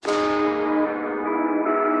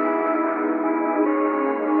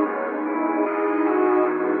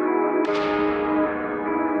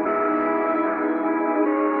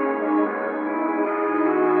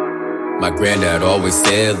My granddad always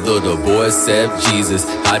said, little boy accept Jesus.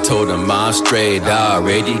 I told him I'm straight, I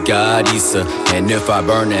already got Issa. And if I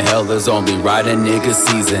burn in hell, it's only right a nigga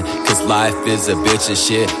season. Cause life is a bitch and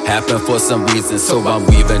shit happen for some reason. So I'm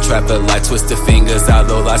weaving traffic like twisted fingers, I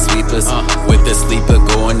low like sweepers. With the sleeper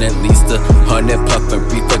going at least 100 puffin'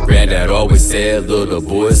 reefer. Granddad always said, little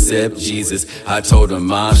boy accept Jesus. I told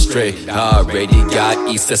him I'm straight, I already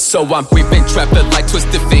got Issa. So I'm weaving traffic like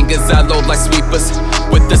twisted fingers, I low like sweepers.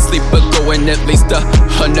 With the sleeper going at least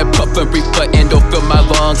 100 puffin' reefer. And don't fill my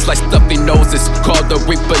lungs like stuffy noses. Called the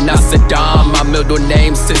reaper, not Saddam. My middle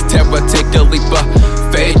name says terror, take a leaper.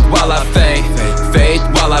 Faith while I feign, faith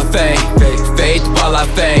while I feign, faith while I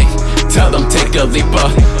feign. Tell them take a leaper.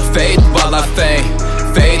 Faith while I feign,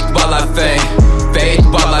 faith while I feign, faith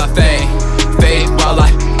while I feign, faith while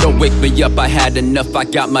I. Don't wake me up, I had enough. I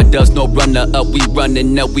got my dubs, no runner up. We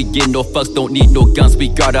running up, we get no fucks, don't need no guns. We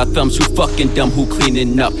got our thumbs, who fucking dumb, who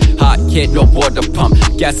cleaning up? Hot kid, no water pump.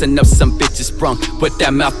 Gassing up, some bitches sprung. Put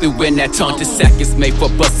that mouth through in that tongue. This sack is made for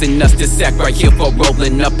busting us. This sack right here for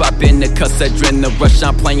rolling up. I been the cuss, adrenaline rush.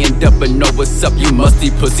 I'm playing dumb, but know what's up. You musty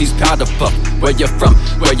pussies, powder puff. Where you from?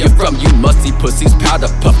 Where you from? You musty pussies, powder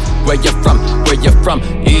puff. Where you from? Where you from?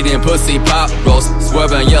 Eating pussy pop rolls,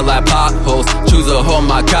 swerving you like potholes. Choose a hole,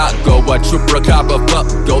 my cock go. A trooper, copper, fuck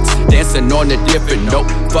goats. Dancing on a different note,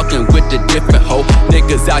 fucking with the different hoe.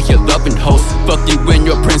 Niggas out here loving hoes. Fuck you and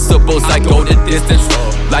your principles, I go the distance.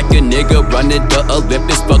 Like a nigga running the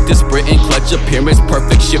Olympics. Fuck the sprinting, clutch appearance,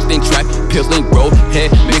 perfect shifting track, peeling road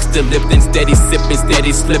head, mixed the lifting, steady sipping,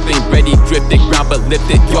 steady slipping, ready drifting, ground but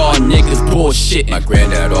lifted. Y'all niggas bullshit. My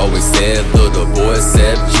granddad always said, little boy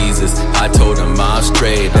accept Jesus. I told him I'm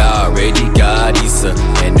straight, I already got Issa.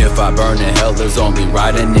 And if I burn in hell, it's only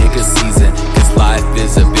right a nigga season. Cause life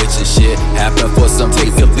is a bitch and shit happen for some.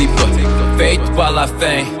 Take a leaper. Faith while I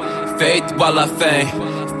feign, faith while I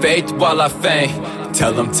feign, faith while I feign.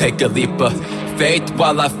 Tell them take a leaper. Faith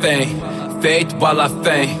while I feign, faith while I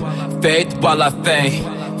feign, faith while I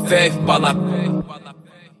feign, faith while I.